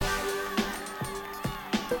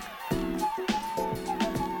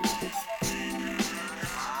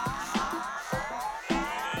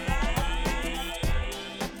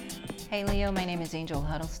Hey Leo, my name is Angel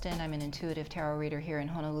Huddleston. I'm an intuitive tarot reader here in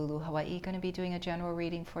Honolulu, Hawaii. Going to be doing a general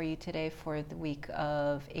reading for you today for the week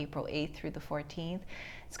of April 8th through the 14th.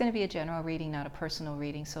 It's going to be a general reading, not a personal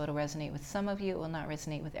reading, so it'll resonate with some of you. It will not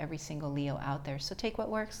resonate with every single Leo out there. So take what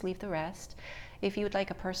works, leave the rest. If you would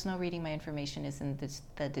like a personal reading, my information is in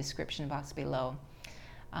the description box below.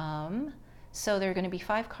 So there are going to be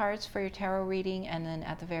 5 cards for your tarot reading, and then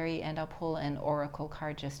at the very end I'll pull an oracle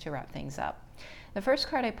card just to wrap things up. The first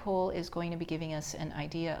card I pull is going to be giving us an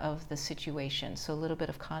idea of the situation, so a little bit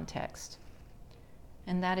of context.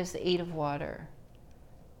 And that is the 8 of Water.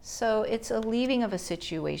 So it's a leaving of a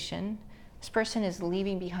situation. This person is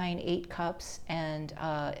leaving behind 8 cups and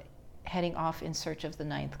heading off in search of the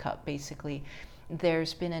 9th cup, basically.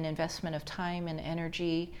 There's been an investment of time and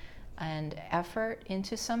energy and effort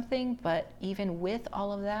into something, but even with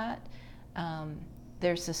all of that,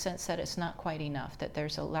 there's a sense that it's not quite enough, that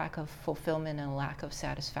there's a lack of fulfillment and a lack of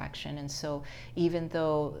satisfaction. And so even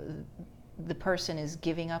though the person is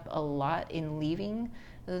giving up a lot in leaving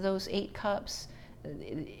those 8 cups,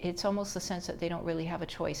 it's almost the sense that they don't really have a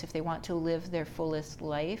choice. If they want to live their fullest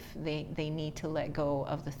life, they need to let go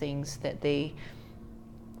of the things that they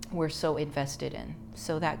were so invested in.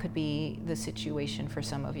 So that could be the situation for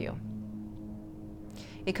some of you.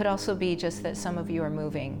 It could also be just that some of you are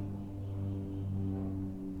moving.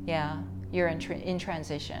 Yeah, you're in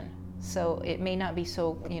transition. So it may not be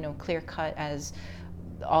so, clear cut as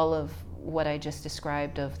all of what I just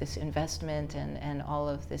described of this investment and all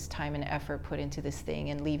of this time and effort put into this thing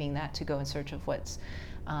and leaving that to go in search of what's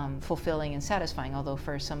fulfilling and satisfying. Although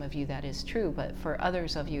for some of you that is true, but for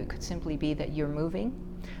others of you it could simply be that you're moving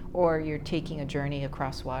or you're taking a journey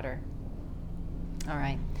across water. All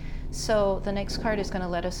right, so the next card is going to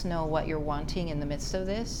let us know what you're wanting in the midst of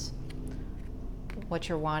this. What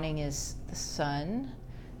you're wanting is the Sun.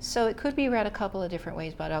 So it could be read a couple of different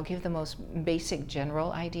ways, but I'll give the most basic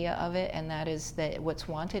general idea of it, and that is that what's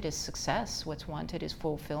wanted is success. What's wanted is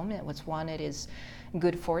fulfillment. What's wanted is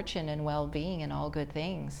good fortune and well-being and all good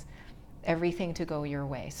things. Everything to go your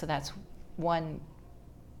way. So that's one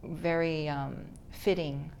very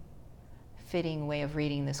fitting way of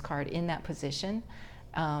reading this card in that position.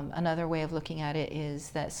 Another way of looking at it is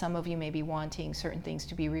that some of you may be wanting certain things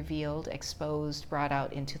to be revealed, exposed, brought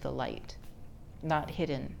out into the light, not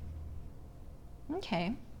hidden.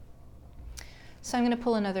 Okay. So I'm going to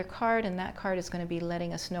pull another card, and that card is going to be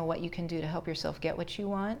letting us know what you can do to help yourself get what you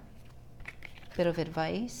want. Bit of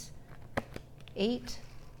advice. 8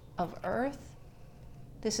 of Earth.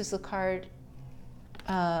 This is the card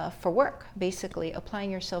for work, basically.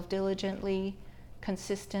 Applying yourself diligently,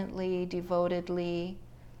 consistently, devotedly,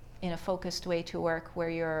 in a focused way to work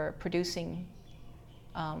where you're producing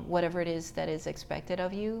whatever it is that is expected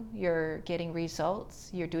of you. You're getting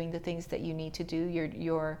results. You're doing the things that you need to do.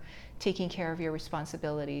 You're taking care of your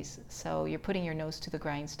responsibilities. So you're putting your nose to the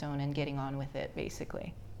grindstone and getting on with it,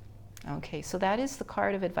 basically. Okay, so that is the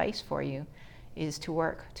card of advice for you, is to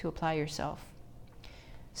work, to apply yourself.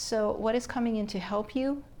 So what is coming in to help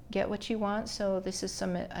you get what you want? So this is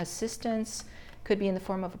some assistance. Could be in the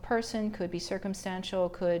form of a person, could be circumstantial,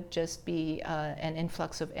 could just be an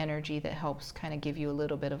influx of energy that helps kind of give you a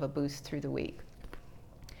little bit of a boost through the week.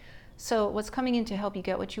 So what's coming in to help you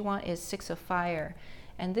get what you want is 6 of Fire.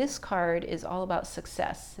 And this card is all about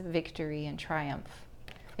success, victory, and triumph.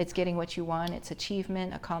 It's getting what you want, it's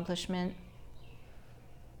achievement, accomplishment.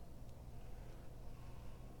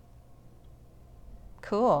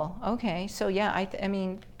 Cool. Okay. So yeah, I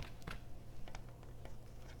mean,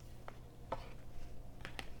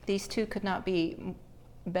 these two could not be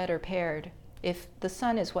better paired. If the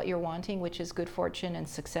Sun is what you're wanting, which is good fortune and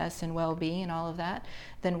success and well-being and all of that,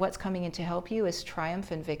 then what's coming in to help you is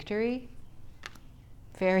triumph and victory.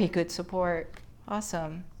 Very good support.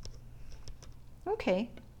 Awesome. Okay.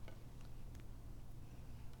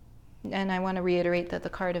 And I want to reiterate that the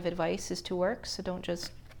card of advice is to work, so don't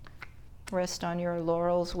just rest on your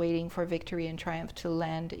laurels waiting for victory and triumph to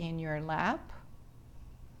land in your lap.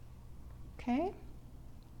 Okay.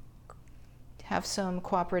 Have some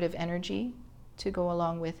cooperative energy to go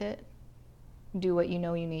along with it. Do what you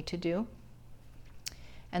know you need to do.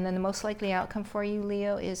 And then the most likely outcome for you,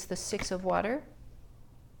 Leo, is the 6 of Water.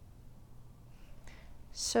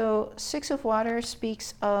 So 6 of Water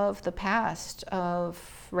speaks of the past,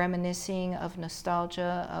 of reminiscing, of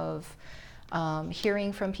nostalgia, of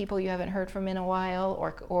hearing from people you haven't heard from in a while,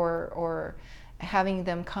 or having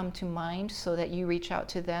them come to mind so that you reach out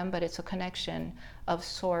to them. But it's a connection of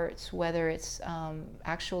sorts, whether it's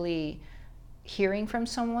actually hearing from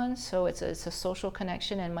someone, so it's a social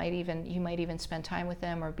connection, and you might even spend time with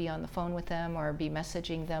them or be on the phone with them or be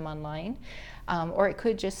messaging them online. Or it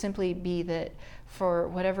could just simply be that for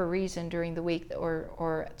whatever reason during the week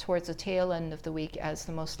or towards the tail end of the week as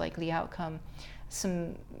the most likely outcome,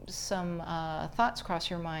 some thoughts cross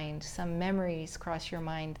your mind, some memories cross your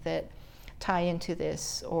mind that tie into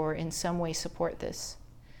this or in some way support this.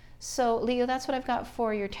 So Leo, that's what I've got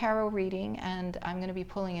for your tarot reading, and I'm going to be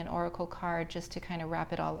pulling an oracle card just to kind of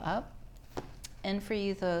wrap it all up. And for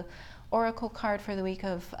you, the oracle card for the week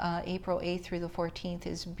of April 8th through the 14th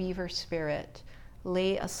is Beaver Spirit.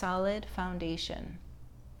 Lay a solid foundation.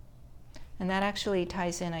 And that actually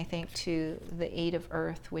ties in, I think, to the 8 of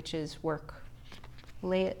Earth, which is work.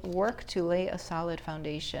 Work to lay a solid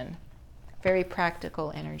foundation. Very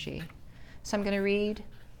practical energy. So I'm going to read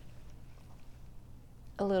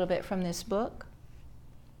a little bit from this book.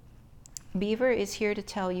 Beaver is here to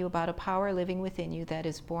tell you about a power living within you that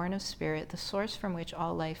is born of spirit, the source from which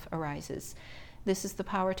all life arises. This is the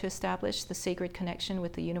power to establish the sacred connection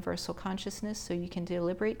with the universal consciousness so you can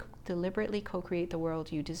deliberately co-create the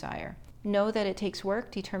world you desire. Know that it takes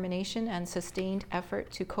work, determination, and sustained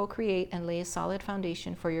effort to co-create and lay a solid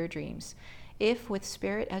foundation for your dreams. If, with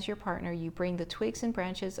spirit as your partner, you bring the twigs and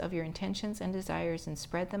branches of your intentions and desires and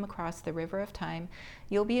spread them across the river of time,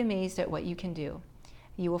 you'll be amazed at what you can do.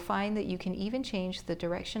 You will find that you can even change the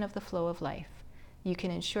direction of the flow of life. You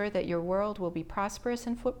can ensure that your world will be prosperous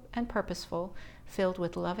and purposeful, filled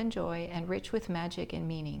with love and joy, and rich with magic and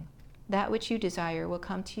meaning. That which you desire will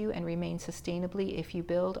come to you and remain sustainably if you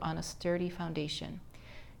build on a sturdy foundation.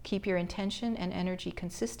 Keep your intention and energy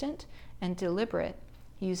consistent and deliberate,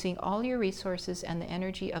 using all your resources and the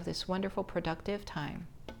energy of this wonderful productive time.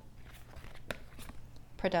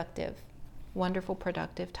 Productive, wonderful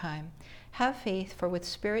productive time. Have faith, for with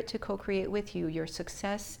spirit to co-create with you, your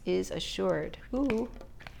success is assured. Ooh.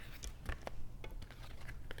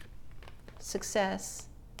 Success.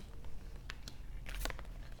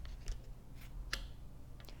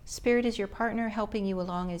 Spirit is your partner, helping you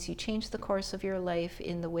along as you change the course of your life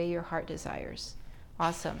in the way your heart desires.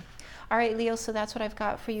 Awesome. All right, Leo, so that's what I've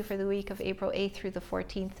got for you for the week of April 8th through the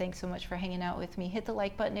 14th. Thanks so much for hanging out with me. Hit the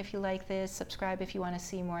like button if you like this. Subscribe if you want to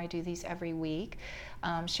see more. I do these every week.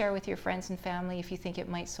 Share with your friends and family if you think it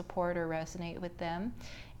might support or resonate with them.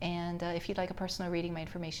 And if you'd like a personal reading, my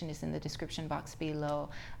information is in the description box below.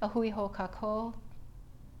 Ahui ho kako.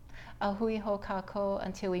 Ahui ho kako.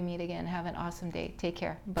 Until we meet again, have an awesome day. Take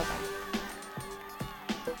care. Bye-bye.